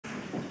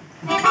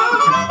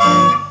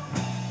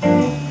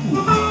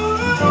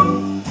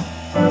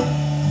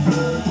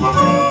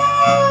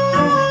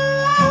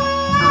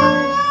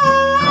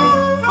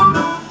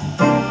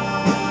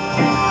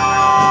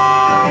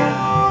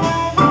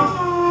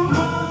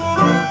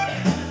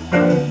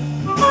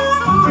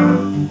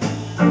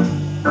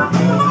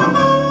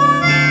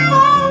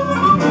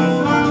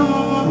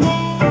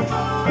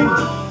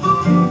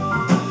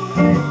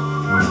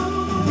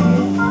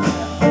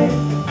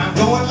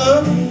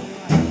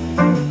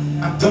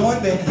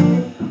going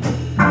down,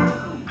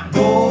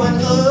 going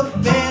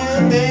up,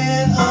 down,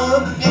 down,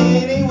 up,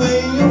 any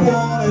way you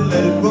want it,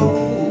 let it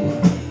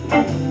roll.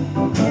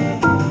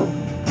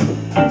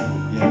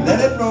 Yeah, let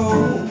it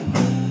roll.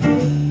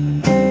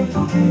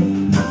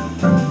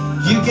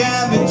 You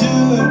got me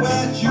doing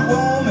what you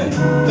want me,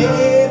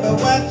 baby,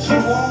 what you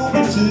want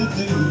me to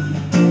do.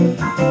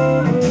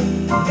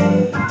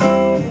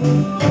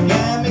 You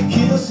got me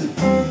kissing,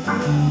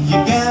 you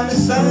got me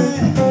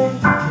sighing,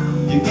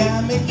 you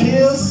got me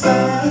kiss,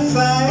 sigh,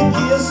 sigh,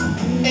 kiss,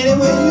 any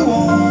way you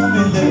want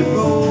me, let it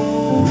go.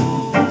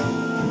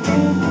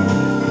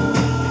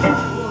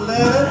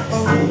 Let it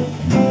go.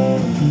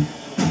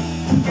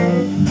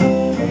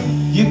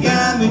 You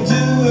got me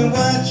doing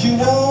what you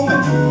want me,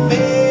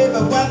 baby,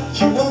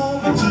 what you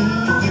want me to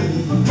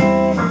do.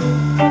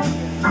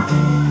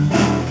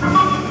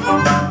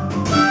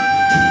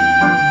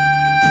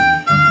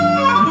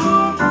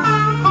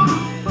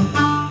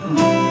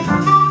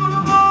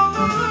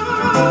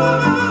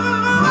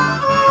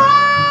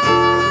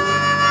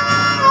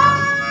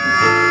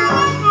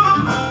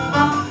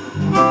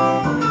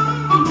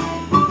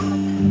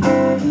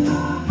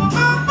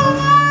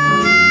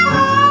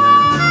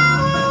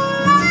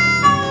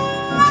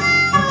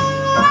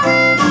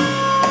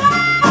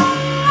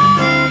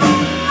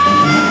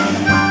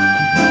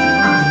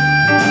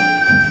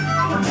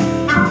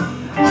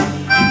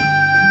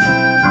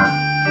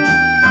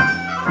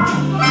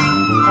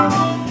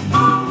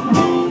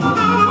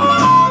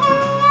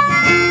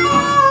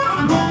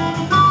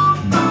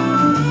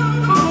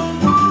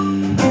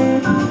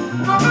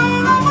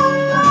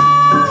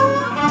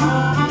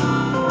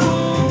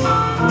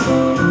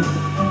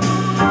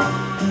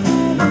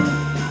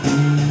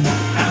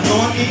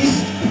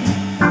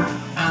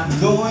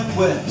 Going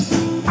west,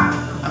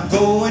 I'm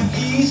going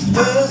east,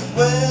 west,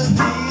 west,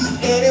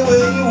 east, any way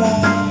you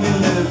want me,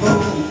 let it go.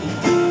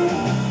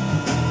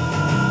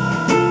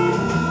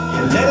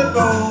 Yeah, let it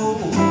go.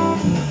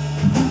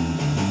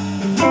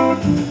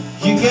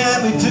 You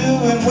got me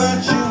doing what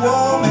you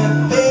want me,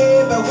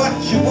 baby, what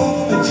you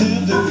want me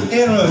to do.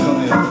 Interrupt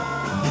on there.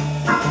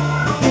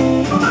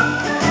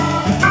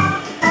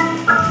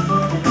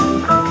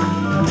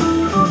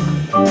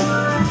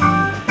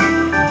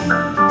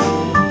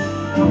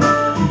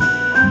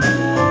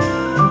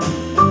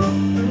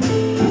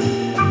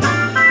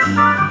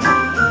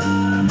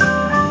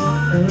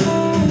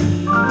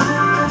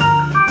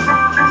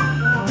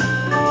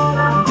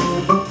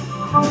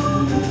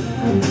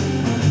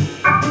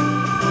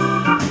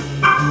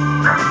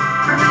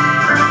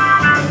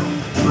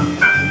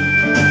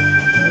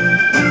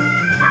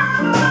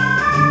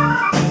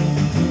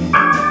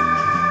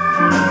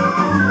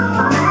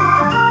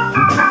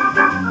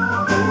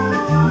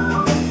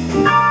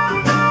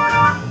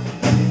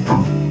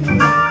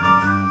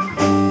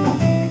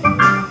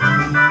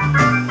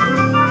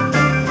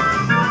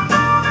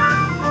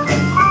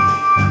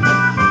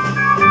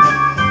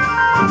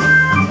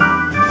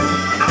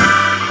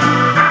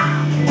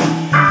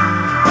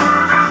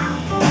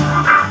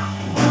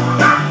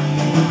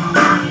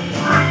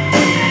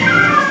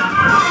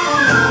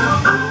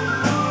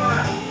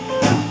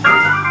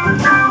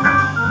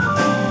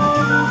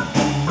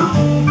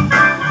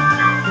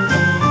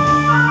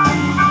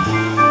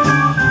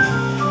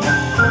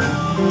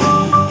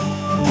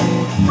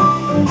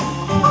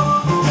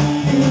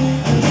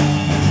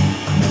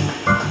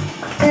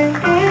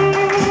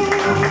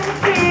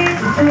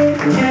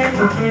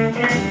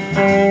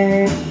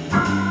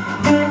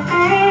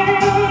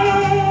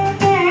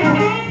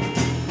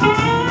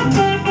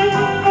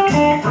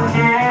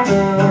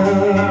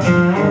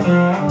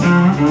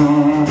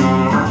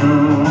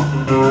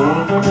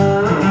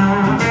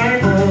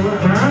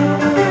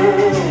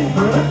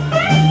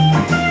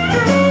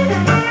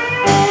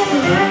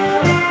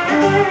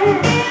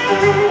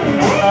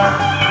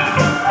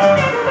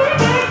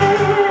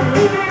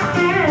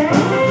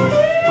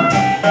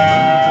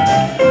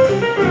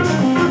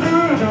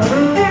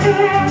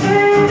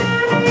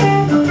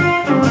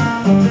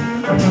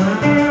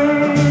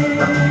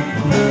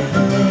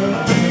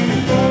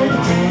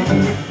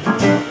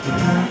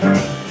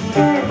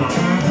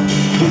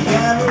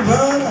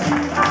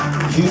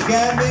 You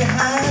got me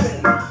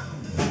hiding,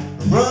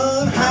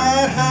 run,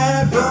 hide,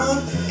 hide,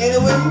 run, any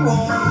way you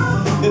want.